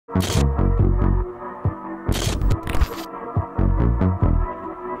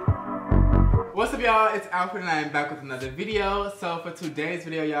What's up, y'all? It's Alfred and I am back with another video. So for today's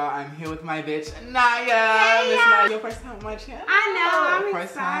video, y'all, I'm here with my bitch, Niyah. Hey, Niyah, your first time on my channel. I know, I'm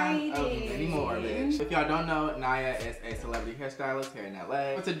first excited. Time of many more, bitch. If y'all don't know, Niyah is a celebrity hairstylist here in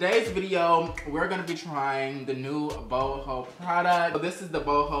LA. For today's video, we're gonna be trying the new boho product. So this is the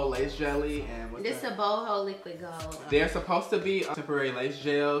boho lace jelly, and what's this is a boho liquid gold. They're supposed to be temporary lace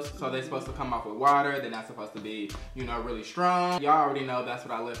gels, so they're supposed to come off with water. They're not supposed to be, you know, really strong. Y'all already know that's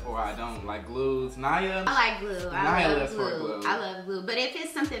what I live for. I don't like glue. Niyah? I like glue. I love glue. I love glue. But if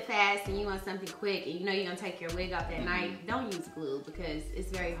it's something fast and you want something quick and you know you're going to take your wig off that night, don't use glue because it's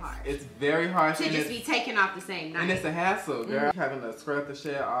very hard. It's very hard. To just be taken off the same night. And it's a hassle, girl. Having to scrub the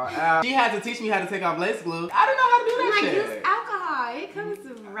shit all out. She had to teach me how to take off lace glue. I don't know how to do that shit. Use alcohol. It comes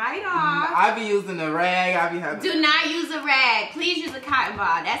right off. I be using a rag. I be having. Do not use a rag. Please use a cotton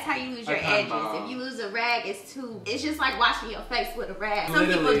ball. That's how you lose your edges. If you lose a rag, it's just like washing your face with a rag. Some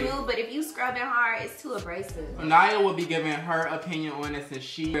people do, but if you scrubbing hard, it's too abrasive. Niyah will be giving her opinion on it since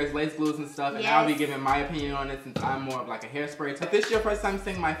she wears lace glues and stuff, and I'll be giving my opinion on it since I'm more of like a hairspray. If this is your first time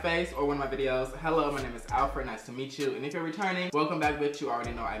seeing my face or one of my videos, hello, my name is Alfred. Nice to meet you. And if you're returning, welcome back, bitch. You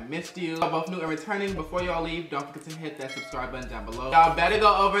already know I missed you. Both new and returning. Before y'all leave, don't forget to hit that subscribe button down below. Y'all better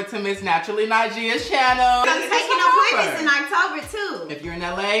go over to Miss Naturally Najiyyah's channel. I'm taking appointments in October too. If you're in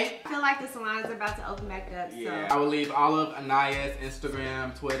LA, I feel like the salons are about to open back up. Yeah, so I will leave all of Niyah's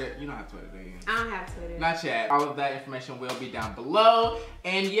Instagram, Twitter. You don't have Twitter, do you? I don't have Twitter. Not yet. All of that information will be down below.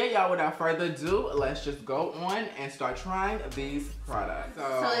 And yeah, y'all, without further ado, let's just go on and start trying these products.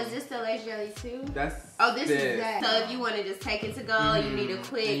 So is this the lace jelly too? This is that. So if you want to just take it to go, you need a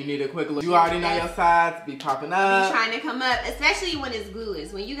quick. And you need a quick look. You already know your sides be popping up. Be trying to come up, especially when it's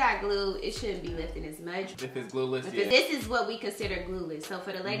glueless. When you got glue, it shouldn't be lifting as much. If it's glueless, yeah. This is what we consider glueless. So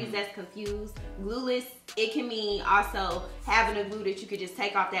for the ladies that's confused, glueless, it can mean also having a glue that you could just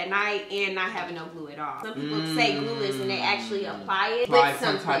take off that night and not having no glue at all. Some people say glueless and they actually apply it with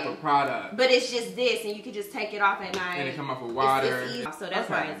some type of product. But it's just this, and you can just take it off at night. And it come off with water. It's easy. So that's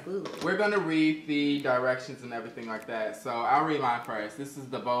why it's glueless. We're gonna read the directions and everything like that. So I'll read mine first. This is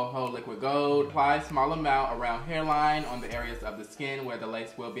the boho liquid gold. Apply small amount around hairline on the areas of the skin where the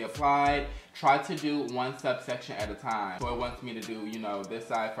lace will be applied. Try to do one subsection at a time. So it wants me to do, you know, this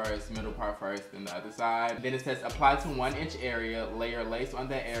side first, middle part first, then the other side. Then it says apply to 1 inch area, layer lace on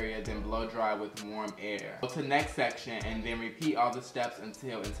that area, then blow dry with warm air. Go to next section and then repeat all the steps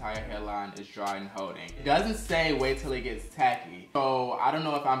until entire hairline is dry and holding. It doesn't say wait till it gets tacky. So I don't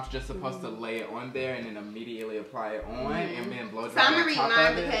know if I'm just supposed to lay it on there and then immediately apply it on and then blow dry. So I'm gonna read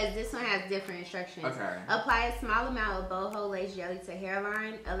mine because this one has different instructions. Okay. Apply a small amount of boho lace jelly to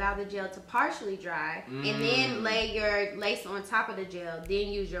hairline. Allow the gel to partially dry, and then lay your lace on top of the gel. Then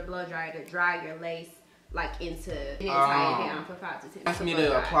use your blow dryer to dry your lace like into an entire gown for 5 to 10 minutes. Ask me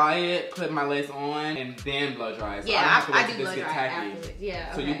to apply it, put my lace on, and then blow dry. So yeah, I do blow dry afterwards.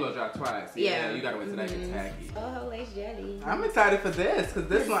 Yeah. So you blow dry twice. Yeah. You gotta wait till that gets tacky. Boho lace jelly. I'm excited for this because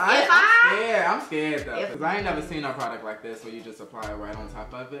this one I'm scared though because I ain't never seen a product like this where you just apply it right on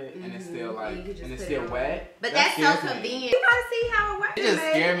top of it and it's still like and it's still wet. But that's so convenient. You gotta see how it works. It just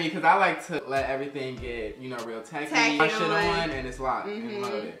scared me because I like to let everything get, you know, real tacky. Put shit on and it's locked and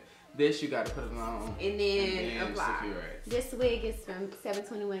loaded. This you gotta put it on and then apply. Secure it. This wig is from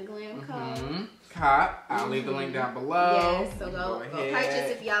 721 Glam Co. Cop. I'll leave the link down below. Yes, so go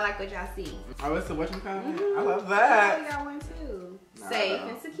purchase if y'all like what y'all see. Oh, it's a what you call it? I love that. I got one too. Safe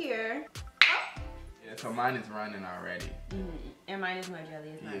and secure. Yeah, so mine is running already. And mine is my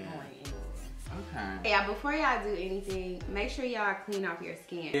jelly. It's not going anywhere. Okay. Yeah, before y'all do anything, make sure y'all clean off your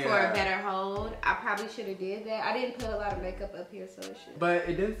skin for a better hold. I probably should have did that. I didn't put a lot of makeup up here, so it should. But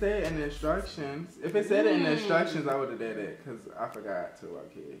it didn't say it in the instructions. If it said it in the instructions, I would have did it because I forgot to.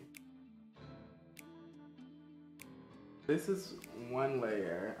 Okay. This is one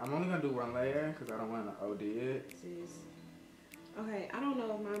layer. I'm only gonna do one layer because I don't want to OD it. Okay, I don't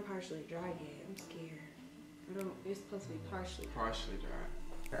know if mine partially dry yet. I'm scared. It's supposed to be partially dry.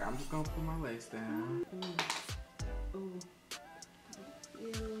 Okay, I'm just gonna put my lace down. Ooh.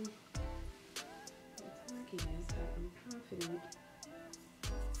 I'm confident.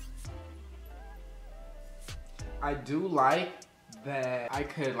 I do like that I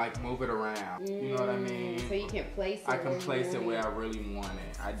could like move it around. You know what I mean? So you can place it. I can place it where I really want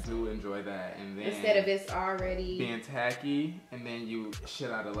it. I do enjoy that. And then instead of it's already being tacky and then you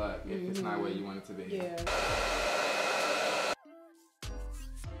shit out of luck if it's not where you want it to be. Yeah.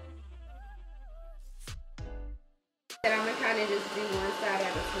 I'm gonna kind of just do one side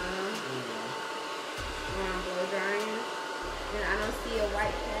at a time when I'm blow drying. And I don't see a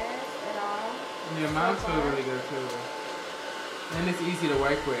white pad. Yeah, mine feel really good too. And it's easy to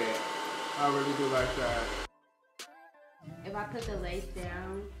work with. I really do like that. If I put the lace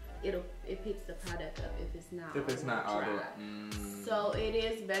down, it picks the product up if it's not all dry. So it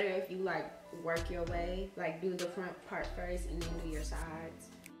is better if you like work your way, like do the front part first and then do your sides.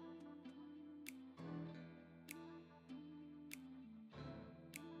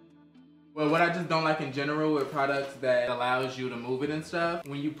 Well, what I just don't like in general with products that allows you to move it and stuff,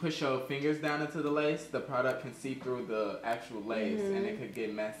 when you push your fingers down into the lace, the product can see through the actual lace and it could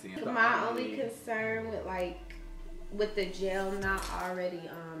get messy. My only concern with the gel not already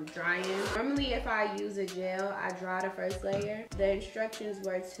drying. Normally if I use a gel, I dry the first layer. The instructions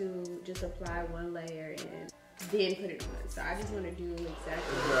were to just apply one layer and then put it on. So I just want to do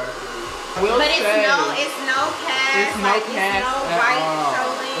exactly. But it's no cast. It's no cast no at white all.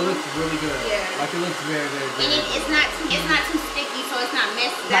 showing. It looks really good. Yeah. Like it looks very, very good. And it's not too sticky, so it's not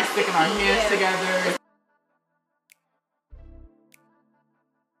messy. Not sticking our hands together.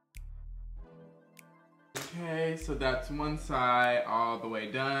 Okay, so that's one side all the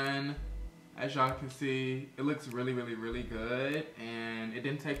way done. As y'all can see, it looks really, really, really good, and it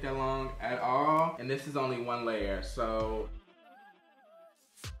didn't take that long at all. And this is only one layer, so.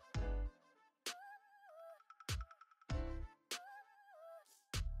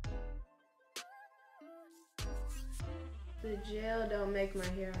 The gel don't make my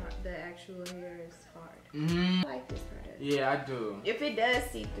hair hard. The actual hair is hard. I like this product. Yeah, I do. If it does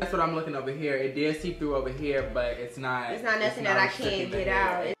see through. That's what I'm looking over here. It did see through over here, but it's not. It's not nothing that I can't get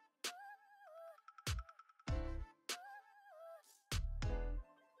out.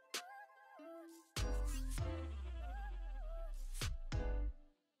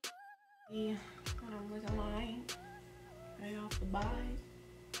 Yeah, I'm looking mine right off the body.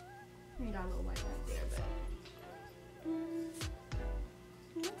 Got a little white right there, but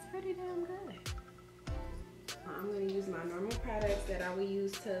it looks pretty damn good. I'm gonna use my normal products that I would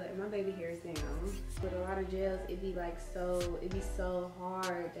use to let my baby hairs down. With a lot of gels, it'd be so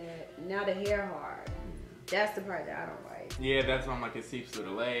hard that now the hair hard. That's the part that I don't like. Yeah, that's why I'm like it seeps through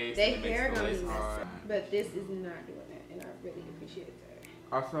the lace. The it hair makes the gonna lace be hard. messy, but this is not doing that, and I really appreciate that.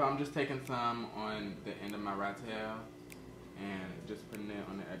 Also, I'm just taking some on the end of my rat tail and just putting it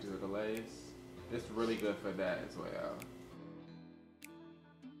on the edges of the lace. It's really good for that as well.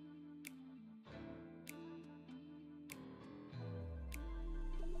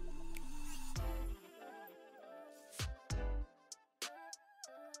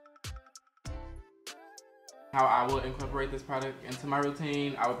 How I will incorporate this product into my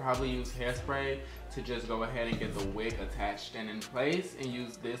routine, I would probably use Hairspray to just go ahead and get the wig attached and in place, and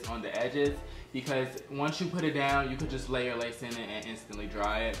use this on the edges, because once you put it down, you could just lay your lace in it and instantly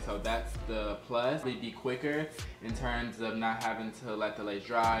dry it. So that's the plus. It'd be quicker in terms of not having to let the lace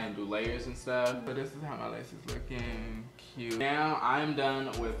dry and do layers and stuff. So this is how my lace is looking. Cute. Now I'm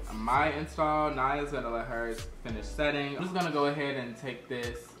done with my install. Niyah's gonna let hers finish setting. I'm just gonna go ahead and take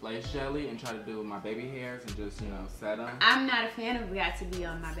this lace jelly and try to do my baby hairs and just, you know, set them. I'm not a fan of got to be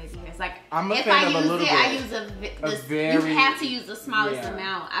on my baby hairs. Like, I'm a fan of a little bit. I use you have to use the smallest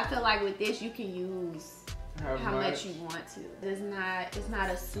amount. I feel like with this you can use how much you want to. It's not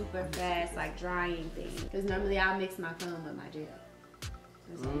a super fast like drying thing. Because normally I'll mix my foam with my gel.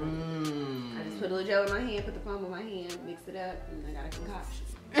 I just put a little gel in my hand, put the foam in my hand, mix it up, and I got a concoction.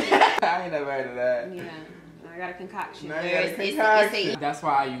 I ain't never heard of that. Yeah. I got a concoction. That's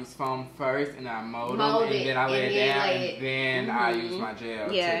why I use foam first, and I mold them, and then I lay it down, and then I use my gel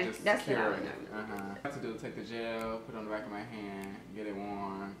to just cure it. What I have to do is take the gel, put it on the back of my hand, get it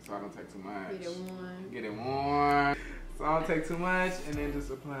warm, so I don't take too much. Get it warm. So I don't take too much, and then just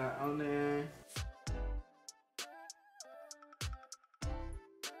apply it on there.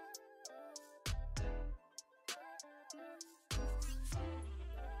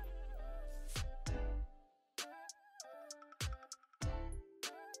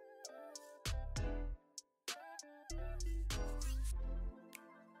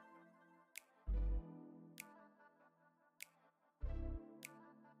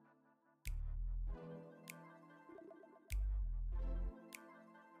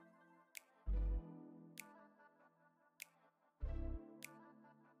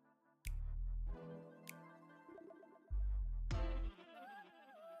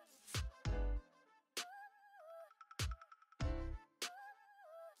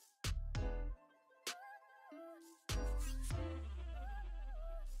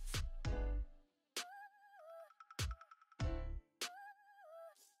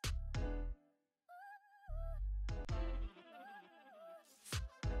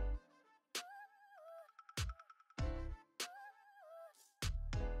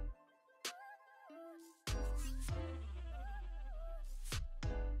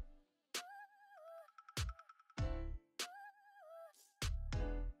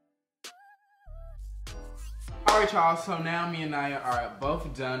 Alright y'all, so now me and Niyah are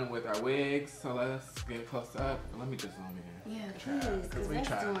both done with our wigs, so let's get close up. Let me just zoom in. Yeah, please, because that's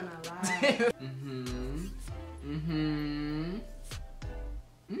doing a lot.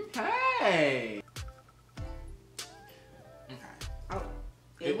 Okay. Oh,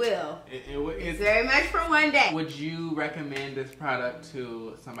 it will. It's very much for one day. Would you recommend this product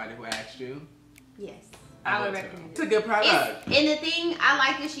to somebody who asked you? Yes. I would recommend it. It's a good product. And the thing, I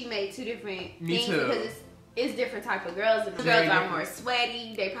like that she made two different things because it's different type of girls. The girls are more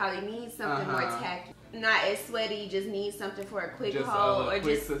sweaty. They probably need something more tacky. Not as sweaty, just need something for a quick hold or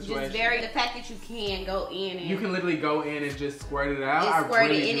just very, the fact that you can go in and you can literally go in and just squirt it out. And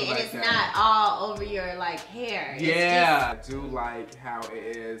squirt it in it, and it's not all over your like hair. Yeah, I do like how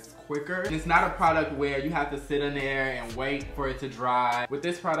it is quicker. It's not a product where you have to sit in there and wait for it to dry. With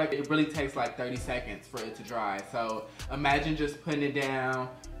this product, it really takes like 30 seconds for it to dry. So imagine just putting it down,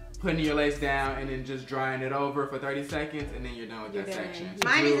 putting your lace down, and then just drying it over for 30 seconds, and then you're done with that section.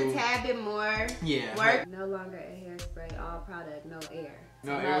 Mine is a tad bit more work. No longer a hairspray, all product, no air.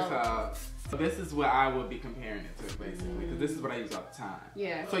 No air. So this is what I would be comparing it to, basically, because this is what I use all the time.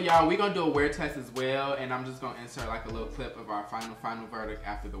 Yeah. So y'all, we're gonna do a wear test as well, and I'm just gonna insert like a little clip of our final verdict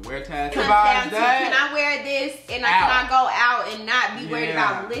after the wear test. Can I wear this and can I go out and not be worried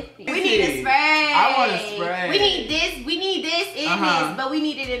about lifting? We need a spray. I want a spray. We need this in this, but we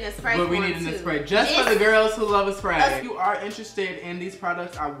need it in a spray. But we need it in a spray, just for the girls who love a spray. If you are interested in these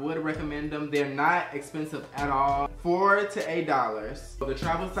products, I would recommend them. They're not expensive at all. $4 to $8. The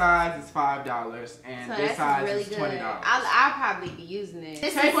travel size is $5, and so this size is $20. I'll probably be using it.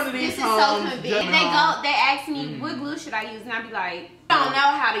 Take one of these home. This is so convenient. They ask me what glue should I use, and I be like, I don't know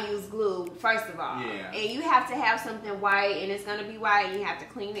how to use glue, first of all. Yeah. And you have to have something white, and it's gonna be white, and you have to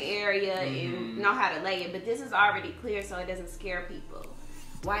clean the area and know how to lay it. But this is already clear, so it doesn't scare people.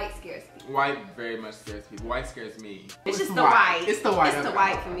 White scares people. White very much scares people. White scares me. It's just the white. It's the white. It's the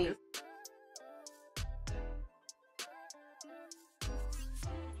white for me.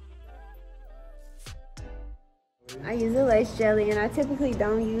 I use a lace jelly, and I typically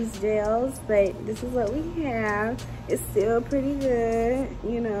don't use gels, but this is what we have. It's still pretty good,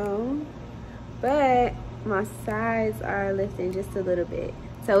 you know, but my sides are lifting just a little bit.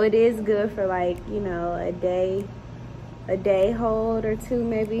 So it is good for like, you know, a day hold or two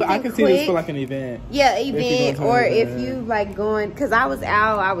maybe. I can see this for like an event. Yeah, event, or if you like going, cause I was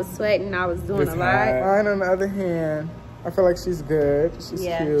out, I was sweating, I was doing a lot. Mine on the other hand, I feel like she's good. She's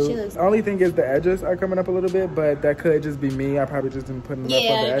cute. She looks the only thing is the edges are coming up a little bit, but that could just be me. I probably just didn't put enough on the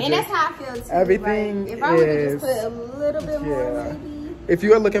edges. And that's how I feel too. Everything like, if I would just put a little bit more maybe. If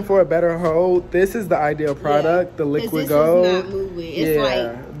you are looking for a better hold, this is the ideal product, the liquid gold. This is not moving.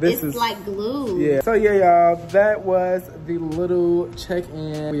 It's like glue. Yeah. So yeah, y'all, that was the little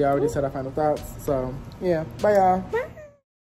check-in. We already said our final thoughts. So yeah, bye y'all.